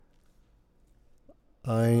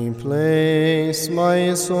I place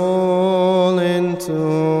my soul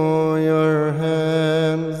into your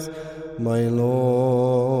hands, my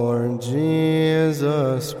Lord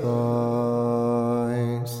Jesus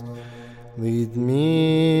Christ. Lead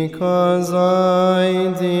me, 'cause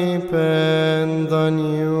I depend on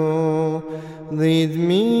you. Lead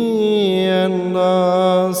me and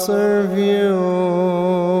I'll serve you.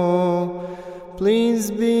 Please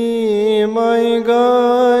be my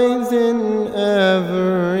guide in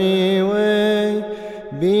every way.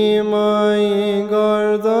 Be my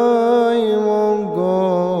guard, I won't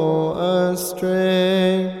go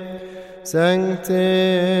astray.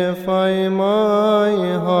 Sanctify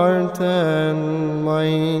my heart and my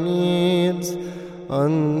needs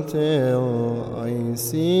until I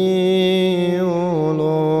see you,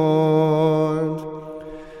 Lord.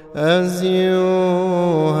 As you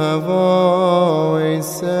have always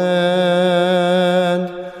said,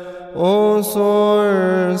 O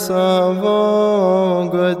source of all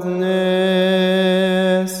goodness,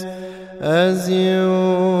 as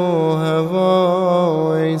you have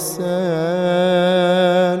always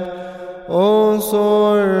said, O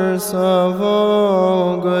source of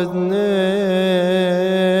all goodness,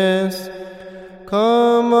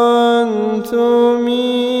 come unto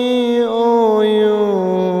me, O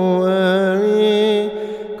you weary,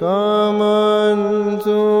 come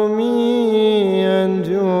unto me and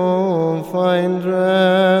you'll find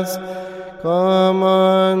rest. Come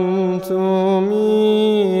unto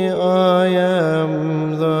me, I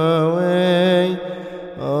am the way,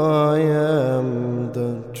 I am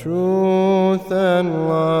the truth and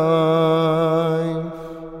life.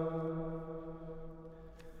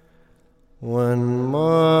 When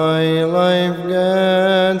my life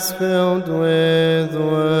gets filled with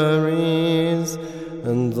worries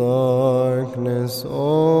and darkness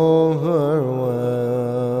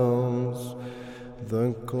overwhelms,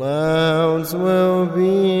 the clouds will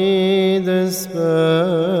be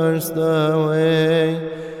dispersed away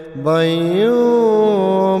by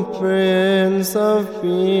you, Prince of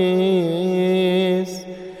Peace.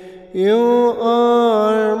 You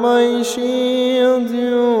are my shield,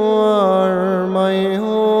 you are my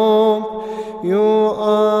hope, you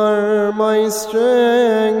are my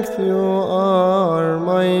strength, you are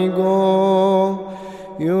my goal,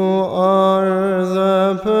 you are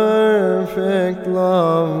the perfect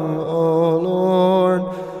love, O Lord,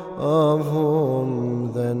 of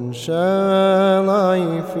whom then shall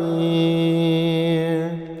I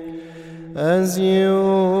fear? As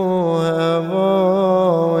you have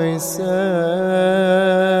always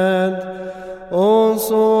said, O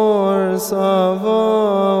source of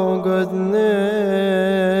all goodness,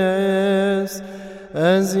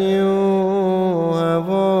 as you have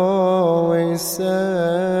always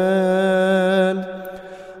said,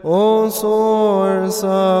 O source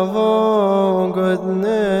of all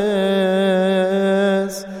goodness,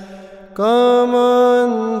 come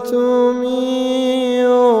unto me,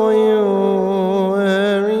 O you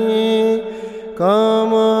weary,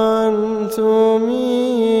 come unto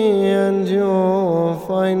me and you'll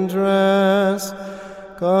find rest.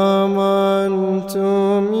 Come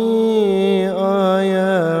unto me, I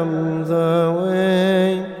am the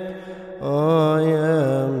way, I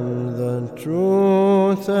am the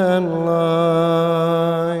truth and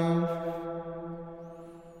life.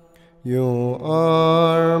 You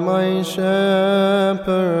are my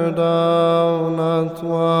shepherd, I'll not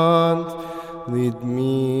want. Lead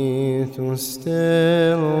me to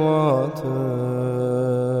still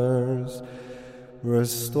waters.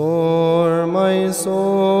 Restore my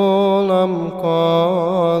soul, I'm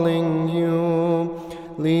calling you.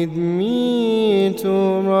 Lead me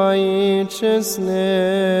to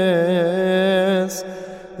righteousness.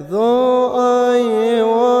 Though I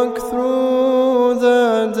walk through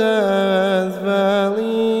the death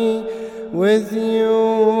valley, with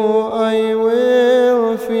you I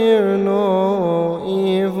will fear no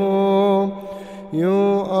evil.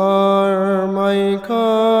 You are my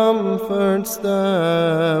comfort,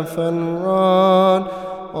 staff and rod,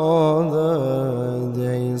 all the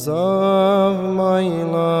days of my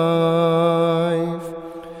life.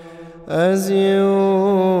 As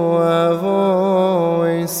you have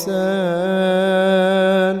always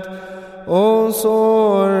said, O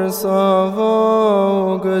source of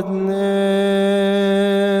all goodness,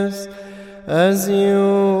 as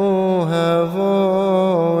you have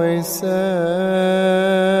always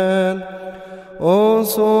said, O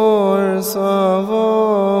source of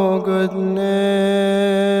all goodness,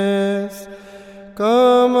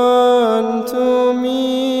 come unto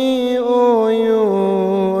me, O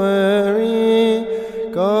you weary,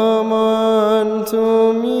 come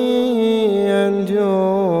unto me me, and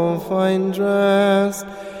you'll find rest.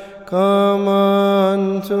 Come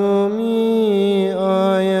unto me,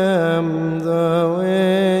 I am the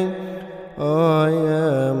way, I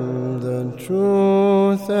am the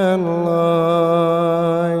truth and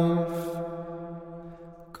life.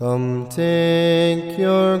 Come take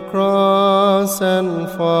your cross and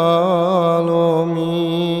follow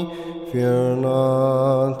me. Fear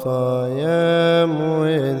not, I am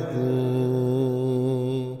with thee.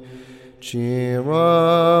 Cheer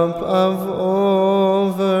up, I've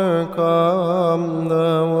overcome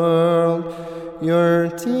the world. Your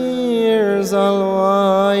tears I'll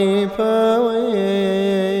wipe away.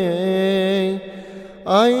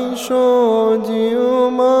 I showed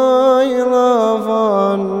you my love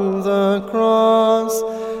on the cross,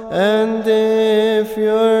 and if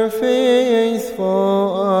you're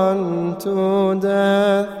faithful unto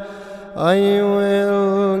death, I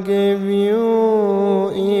will give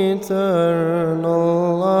you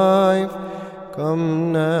eternal life.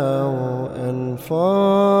 Come now and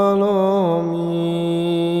follow me,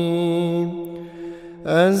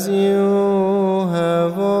 as you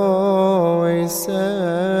have always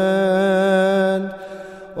said,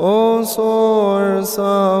 O source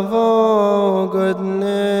of all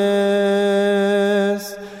goodness,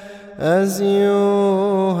 as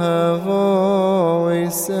you have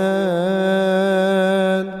always said,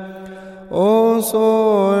 O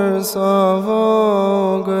source of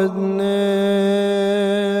all goodness.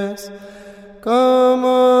 Come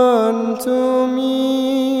unto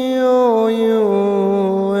me, O you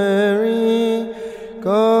weary,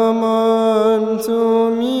 come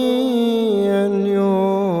unto me, and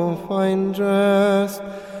you'll find rest.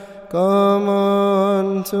 Come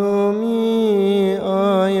unto me,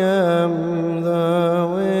 I am the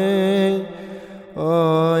way,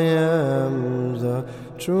 I am the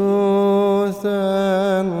truth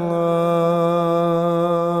and life.